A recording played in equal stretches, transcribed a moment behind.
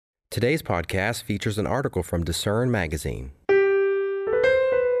Today's podcast features an article from Discern Magazine.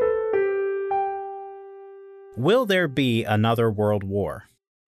 Will there be another World War?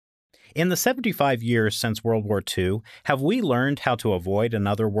 In the 75 years since World War II, have we learned how to avoid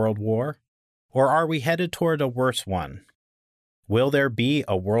another World War? Or are we headed toward a worse one? Will there be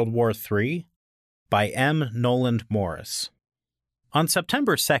a World War III? By M. Noland Morris. On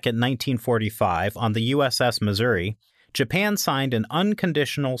September 2, 1945, on the USS Missouri, Japan signed an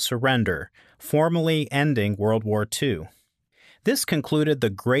unconditional surrender, formally ending World War II. This concluded the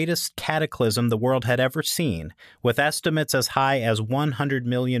greatest cataclysm the world had ever seen, with estimates as high as 100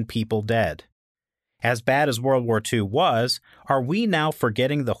 million people dead. As bad as World War II was, are we now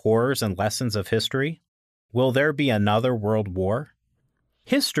forgetting the horrors and lessons of history? Will there be another World War?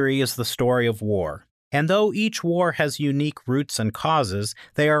 History is the story of war, and though each war has unique roots and causes,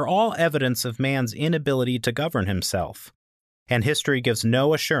 they are all evidence of man's inability to govern himself. And history gives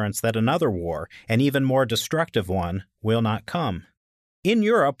no assurance that another war, an even more destructive one, will not come. In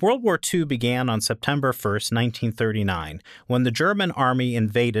Europe, World War II began on September 1, 1939, when the German army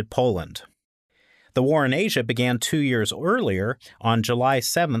invaded Poland. The war in Asia began 2 years earlier, on July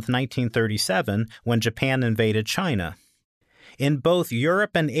 7, 1937, when Japan invaded China. In both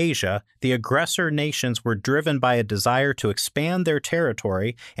Europe and Asia, the aggressor nations were driven by a desire to expand their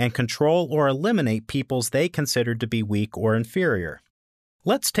territory and control or eliminate peoples they considered to be weak or inferior.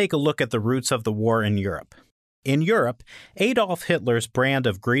 Let's take a look at the roots of the war in Europe. In Europe, Adolf Hitler's brand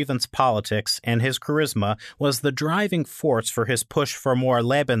of grievance politics and his charisma was the driving force for his push for more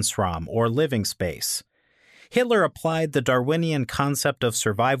Lebensraum, or living space. Hitler applied the Darwinian concept of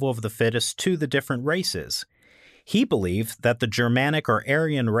survival of the fittest to the different races. He believed that the Germanic or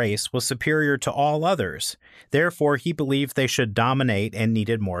Aryan race was superior to all others. Therefore, he believed they should dominate and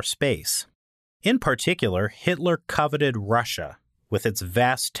needed more space. In particular, Hitler coveted Russia, with its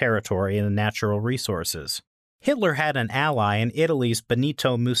vast territory and natural resources. Hitler had an ally in Italy's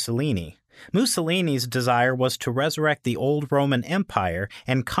Benito Mussolini. Mussolini's desire was to resurrect the old Roman Empire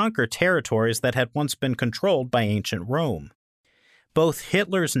and conquer territories that had once been controlled by ancient Rome. Both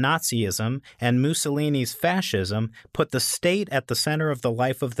Hitler's Nazism and Mussolini's fascism put the state at the center of the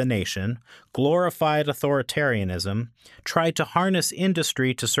life of the nation, glorified authoritarianism, tried to harness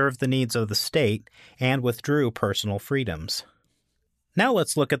industry to serve the needs of the state, and withdrew personal freedoms. Now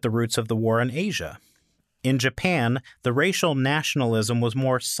let's look at the roots of the war in Asia. In Japan, the racial nationalism was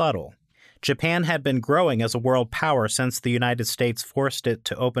more subtle. Japan had been growing as a world power since the United States forced it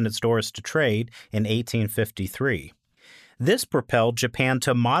to open its doors to trade in 1853. This propelled Japan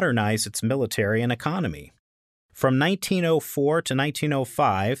to modernize its military and economy. From 1904 to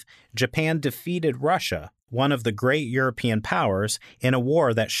 1905, Japan defeated Russia, one of the great European powers, in a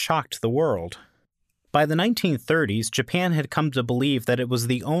war that shocked the world. By the 1930s, Japan had come to believe that it was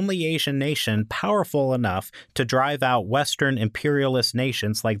the only Asian nation powerful enough to drive out Western imperialist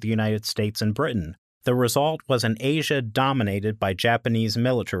nations like the United States and Britain. The result was an Asia dominated by Japanese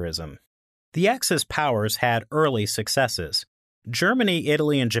militarism. The Axis powers had early successes. Germany,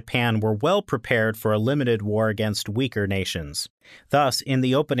 Italy, and Japan were well prepared for a limited war against weaker nations. Thus, in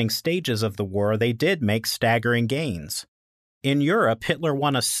the opening stages of the war, they did make staggering gains. In Europe, Hitler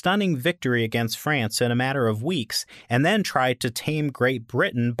won a stunning victory against France in a matter of weeks, and then tried to tame Great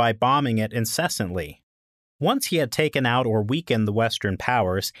Britain by bombing it incessantly. Once he had taken out or weakened the Western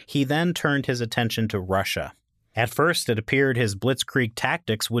powers, he then turned his attention to Russia. At first, it appeared his blitzkrieg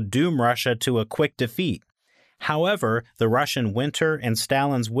tactics would doom Russia to a quick defeat. However, the Russian winter and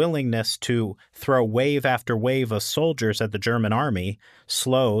Stalin's willingness to throw wave after wave of soldiers at the German army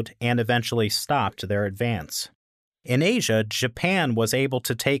slowed and eventually stopped their advance. In Asia, Japan was able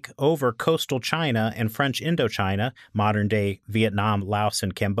to take over coastal China and French Indochina, modern-day Vietnam, Laos,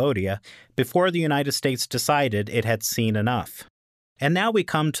 and Cambodia, before the United States decided it had seen enough. And now we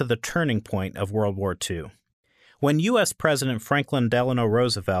come to the turning point of World War II. When U.S. President Franklin Delano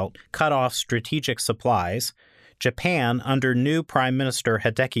Roosevelt cut off strategic supplies, Japan, under new Prime Minister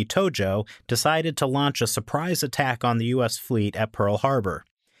Hideki Tojo, decided to launch a surprise attack on the U.S. fleet at Pearl Harbor.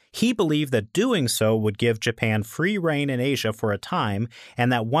 He believed that doing so would give Japan free rein in Asia for a time,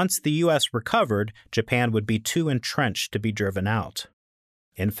 and that once the U.S. recovered, Japan would be too entrenched to be driven out.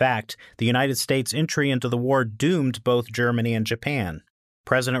 In fact, the United States' entry into the war doomed both Germany and Japan.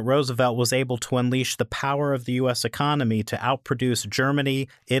 President Roosevelt was able to unleash the power of the U.S. economy to outproduce Germany,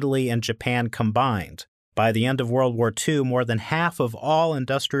 Italy, and Japan combined. By the end of World War II, more than half of all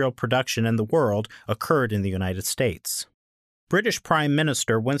industrial production in the world occurred in the United States. British Prime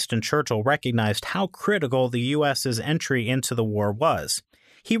Minister Winston Churchill recognized how critical the U.S.'s entry into the war was.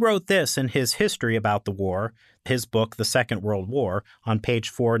 He wrote this in his history about the war, his book The Second World War on page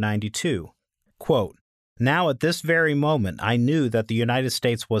 492. Quote, "Now at this very moment I knew that the United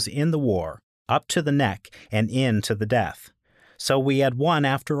States was in the war, up to the neck and in to the death. So we had won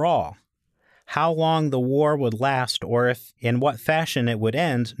after all. How long the war would last or if in what fashion it would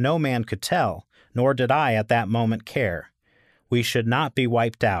end, no man could tell, nor did I at that moment care. We should not be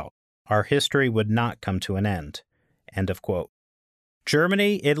wiped out. Our history would not come to an end." End of quote.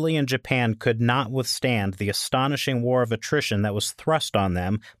 Germany, Italy, and Japan could not withstand the astonishing war of attrition that was thrust on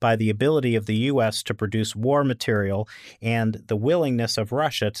them by the ability of the U.S. to produce war material and the willingness of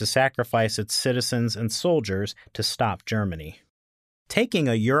Russia to sacrifice its citizens and soldiers to stop Germany. Taking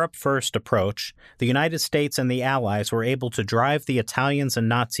a Europe-first approach, the United States and the Allies were able to drive the Italians and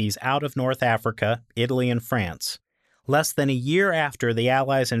Nazis out of North Africa, Italy, and France. Less than a year after the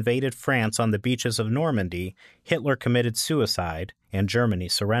Allies invaded France on the beaches of Normandy, Hitler committed suicide, and Germany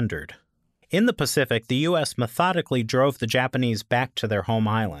surrendered. In the Pacific, the U.S. methodically drove the Japanese back to their home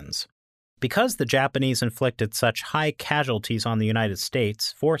islands. Because the Japanese inflicted such high casualties on the United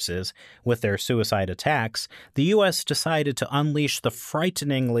States forces with their suicide attacks, the U.S. decided to unleash the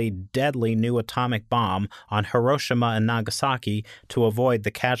frighteningly deadly new atomic bomb on Hiroshima and Nagasaki to avoid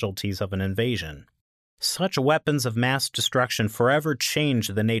the casualties of an invasion. Such weapons of mass destruction forever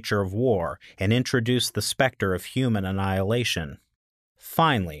changed the nature of war and introduced the specter of human annihilation.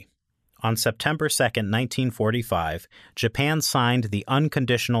 Finally, on September 2, 1945, Japan signed the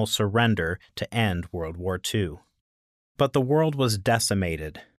unconditional surrender to end World War II. But the world was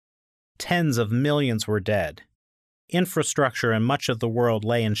decimated. Tens of millions were dead. Infrastructure in much of the world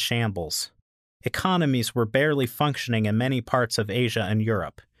lay in shambles. Economies were barely functioning in many parts of Asia and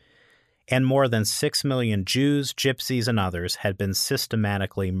Europe. And more than 6 million Jews, Gypsies, and others had been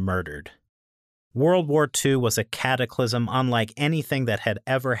systematically murdered. World War II was a cataclysm unlike anything that had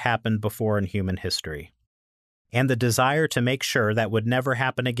ever happened before in human history. And the desire to make sure that would never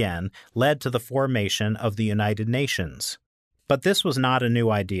happen again led to the formation of the United Nations. But this was not a new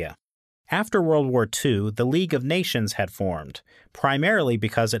idea. After World War II, the League of Nations had formed, primarily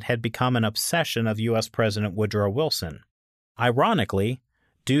because it had become an obsession of U.S. President Woodrow Wilson. Ironically,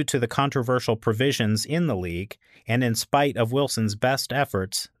 due to the controversial provisions in the League, and in spite of Wilson's best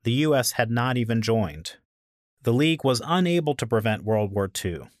efforts, the U.S. had not even joined. The League was unable to prevent World War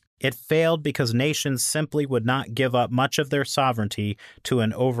II. It failed because nations simply would not give up much of their sovereignty to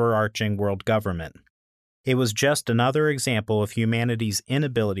an overarching world government. It was just another example of humanity's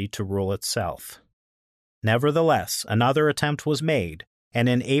inability to rule itself. Nevertheless, another attempt was made, and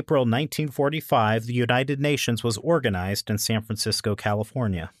in April 1945, the United Nations was organized in San Francisco,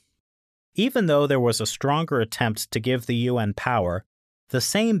 California. Even though there was a stronger attempt to give the UN power, the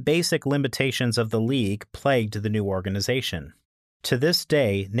same basic limitations of the League plagued the new organization. To this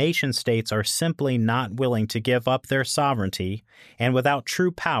day, nation-states are simply not willing to give up their sovereignty, and without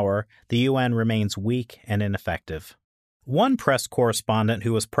true power, the UN remains weak and ineffective. One press correspondent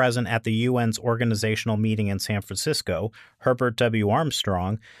who was present at the UN's organizational meeting in San Francisco, Herbert W.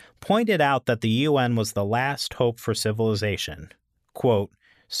 Armstrong, pointed out that the UN was the last hope for civilization, quote,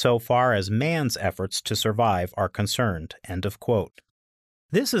 "so far as man's efforts to survive are concerned," end of quote.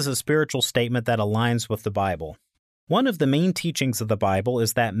 This is a spiritual statement that aligns with the Bible. One of the main teachings of the Bible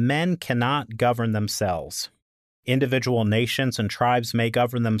is that men cannot govern themselves. Individual nations and tribes may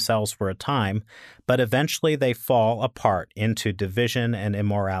govern themselves for a time, but eventually they fall apart into division and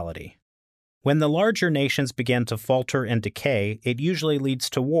immorality. When the larger nations begin to falter and decay, it usually leads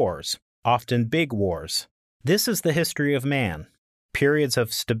to wars, often big wars. This is the history of man, periods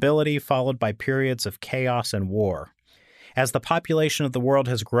of stability followed by periods of chaos and war. As the population of the world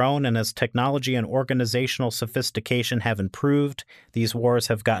has grown and as technology and organizational sophistication have improved, these wars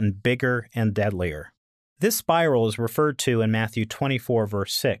have gotten bigger and deadlier. This spiral is referred to in Matthew 24,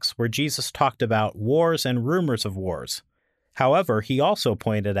 verse 6, where Jesus talked about wars and rumors of wars. However, he also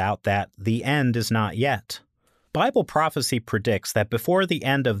pointed out that the end is not yet. Bible prophecy predicts that before the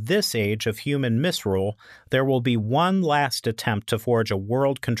end of this age of human misrule, there will be one last attempt to forge a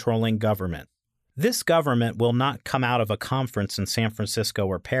world-controlling government. This government will not come out of a conference in San Francisco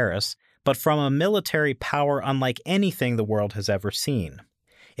or Paris, but from a military power unlike anything the world has ever seen.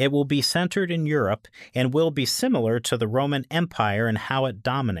 It will be centered in Europe and will be similar to the Roman Empire in how it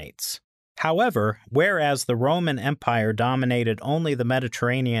dominates. However, whereas the Roman Empire dominated only the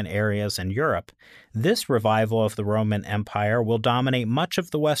Mediterranean areas and Europe, this revival of the Roman Empire will dominate much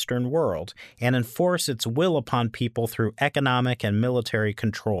of the Western world and enforce its will upon people through economic and military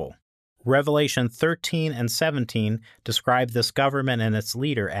control. Revelation 13 and 17 describe this government and its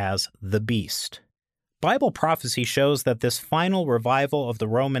leader as the beast. Bible prophecy shows that this final revival of the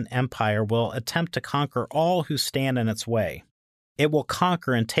Roman Empire will attempt to conquer all who stand in its way. It will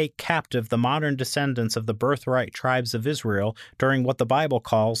conquer and take captive the modern descendants of the birthright tribes of Israel during what the Bible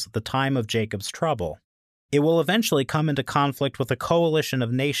calls the time of Jacob's trouble. It will eventually come into conflict with a coalition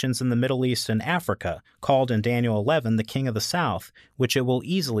of nations in the Middle East and Africa, called in Daniel 11 the King of the South, which it will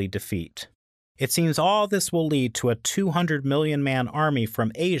easily defeat. It seems all this will lead to a 200 million-man army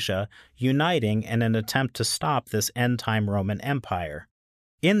from Asia uniting in an attempt to stop this end-time Roman Empire.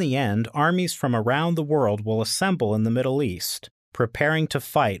 In the end, armies from around the world will assemble in the Middle East, preparing to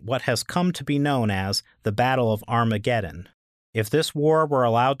fight what has come to be known as the Battle of Armageddon. If this war were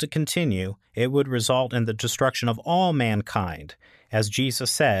allowed to continue, it would result in the destruction of all mankind. As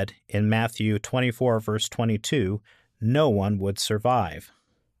Jesus said in Matthew 24, verse 22, no one would survive.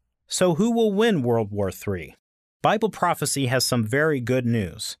 So who will win World War III? Bible prophecy has some very good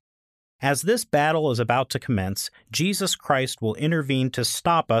news. As this battle is about to commence, Jesus Christ will intervene to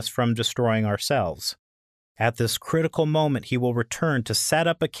stop us from destroying ourselves. At this critical moment, he will return to set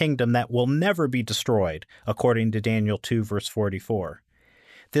up a kingdom that will never be destroyed, according to Daniel 2, verse 44.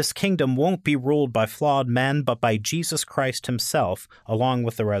 This kingdom won't be ruled by flawed men, but by Jesus Christ himself, along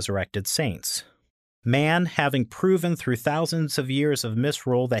with the resurrected saints. Man, having proven through thousands of years of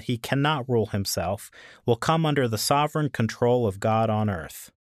misrule that he cannot rule himself, will come under the sovereign control of God on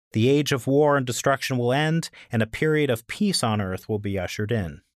earth. The age of war and destruction will end, and a period of peace on earth will be ushered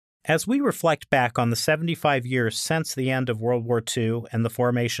in. As we reflect back on the 75 years since the end of World War II and the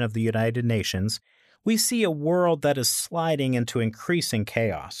formation of the United Nations, we see a world that is sliding into increasing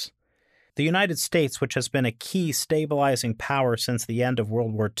chaos. The United States, which has been a key stabilizing power since the end of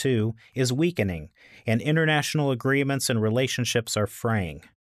World War II, is weakening, and international agreements and relationships are fraying.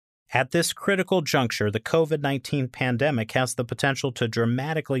 At this critical juncture, the COVID-19 pandemic has the potential to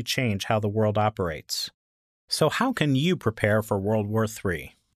dramatically change how the world operates. So how can you prepare for World War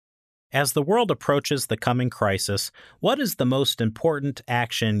III? As the world approaches the coming crisis, what is the most important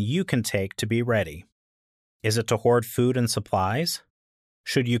action you can take to be ready? Is it to hoard food and supplies?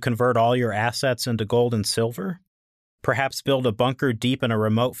 Should you convert all your assets into gold and silver? Perhaps build a bunker deep in a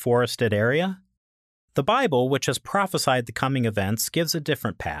remote forested area? The Bible, which has prophesied the coming events, gives a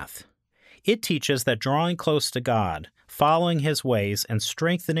different path. It teaches that drawing close to God, following His ways, and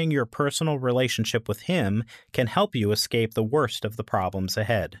strengthening your personal relationship with Him can help you escape the worst of the problems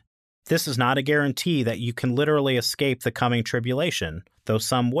ahead. This is not a guarantee that you can literally escape the coming tribulation, though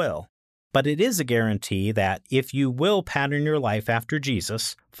some will. But it is a guarantee that if you will pattern your life after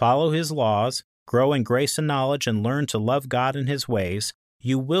Jesus, follow His laws, grow in grace and knowledge, and learn to love God and His ways,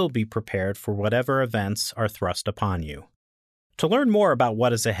 you will be prepared for whatever events are thrust upon you. To learn more about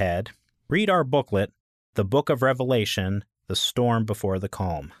what is ahead, read our booklet, The Book of Revelation, The Storm Before the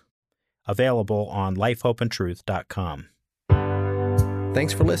Calm. Available on lifehopeandtruth.com.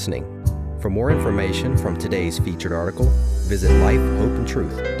 Thanks for listening. For more information from today's featured article, visit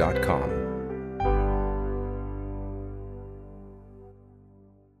lifehopeandtruth.com.